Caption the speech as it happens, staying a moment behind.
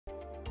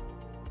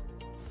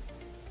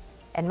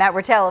And Matt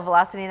Wiertel of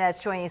Velocity Net is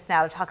joining us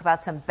now to talk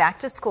about some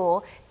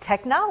back-to-school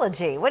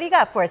technology. What do you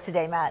got for us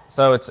today, Matt?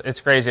 So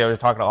it's crazy. I was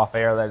talking off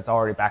air that it's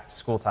already back to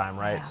school time,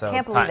 right? Yeah, so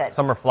can't believe it.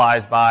 Summer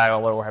flies by,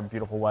 although we're having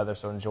beautiful weather,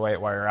 so enjoy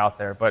it while you're out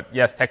there. But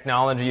yes,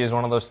 technology is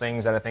one of those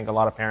things that I think a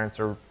lot of parents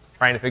are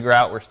trying to figure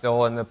out. We're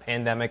still in the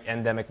pandemic,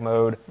 endemic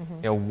mode.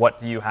 You know,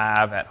 what do you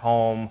have at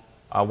home?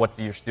 What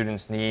do your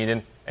students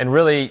need? And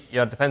really, you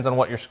know, it depends on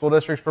what your school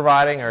district's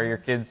providing. Are your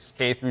kids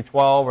K through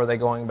 12? Or are they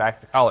going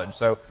back to college?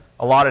 So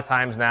a lot of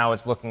times now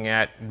it's looking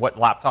at what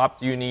laptop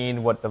do you need,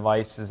 what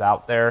device is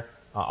out there.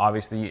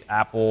 Obviously,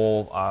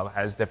 Apple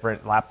has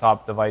different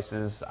laptop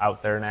devices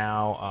out there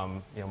now.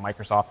 You know,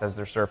 Microsoft has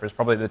their Surface,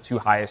 probably the two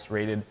highest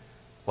rated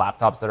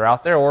laptops that are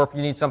out there. Or if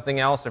you need something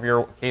else, if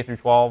you're K through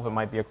 12, it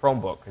might be a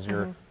Chromebook because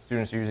your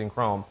students are using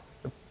Chrome.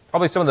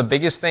 Probably some of the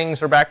biggest things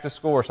for back to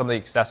school are some of the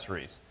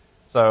accessories.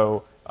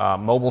 So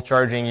mobile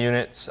charging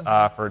units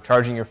for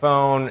charging your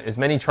phone, as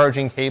many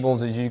charging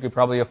cables as you could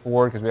probably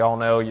afford, because we all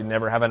know you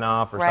never have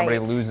enough or somebody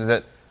loses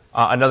it.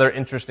 Another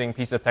interesting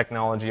piece of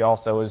technology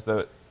also is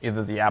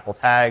either the Apple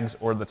tags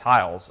or the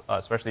tiles,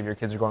 especially if your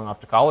kids are going off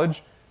to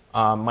college.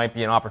 Might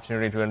be an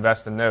opportunity to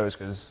invest in those,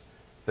 because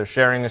if they're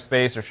sharing a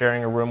space or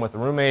sharing a room with a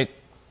roommate,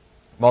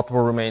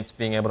 multiple roommates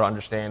being able to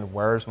understand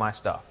where's my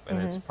stuff.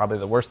 And it's probably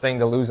the worst thing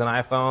to lose an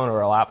iPhone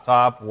or a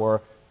laptop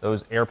or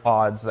those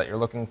AirPods that you're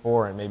looking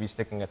for, and maybe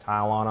sticking a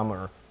tile on them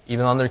or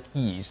even on their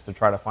keys to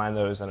try to find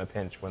those in a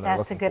pinch when they're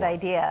looking for them. That's a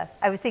good idea.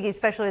 I was thinking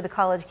especially the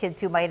college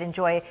kids who might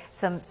enjoy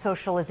some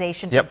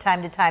socialization from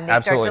time to time. They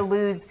start to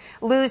lose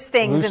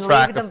things and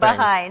leave them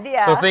behind.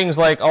 Yeah. So things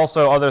like,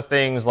 also other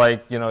things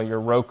like, you know, your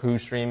Roku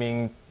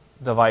streaming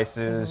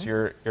devices,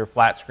 your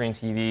flat screen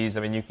TVs. I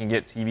mean, you can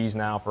get TVs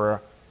now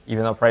for,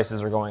 even though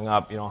prices are going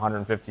up, you know,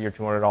 $150 or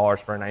 $200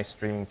 for a nice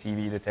streaming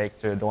TV to take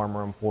to a dorm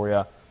room for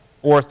you.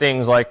 Or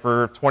things like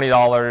for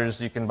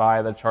 $20, you can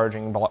buy the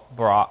charging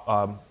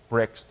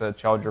bricks to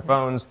charge your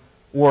phones,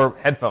 or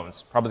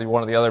headphones. Probably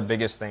one of the other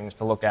biggest things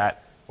to look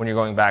at when you're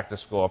going back to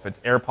school. If it's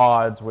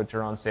AirPods, which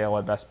are on sale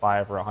at Best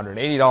Buy for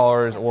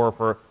 $180, or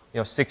for, you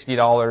know, $60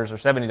 or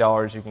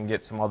 $70, you can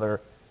get some other,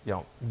 you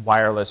know,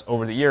 wireless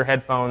over-the-ear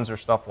headphones or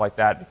stuff like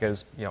that.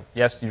 Because, you know,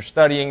 yes, you're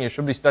studying. You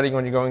should be studying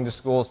when you're going to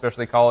school,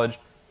 especially college,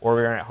 or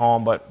you're at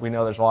home. But we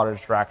know there's a lot of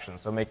distractions.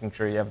 So making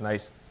sure you have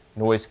nice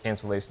noise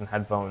cancellation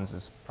headphones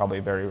is probably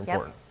very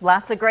important.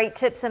 Lots of great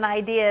tips and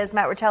ideas.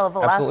 Matt Wiertel of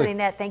Velocity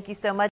Net, thank you so much.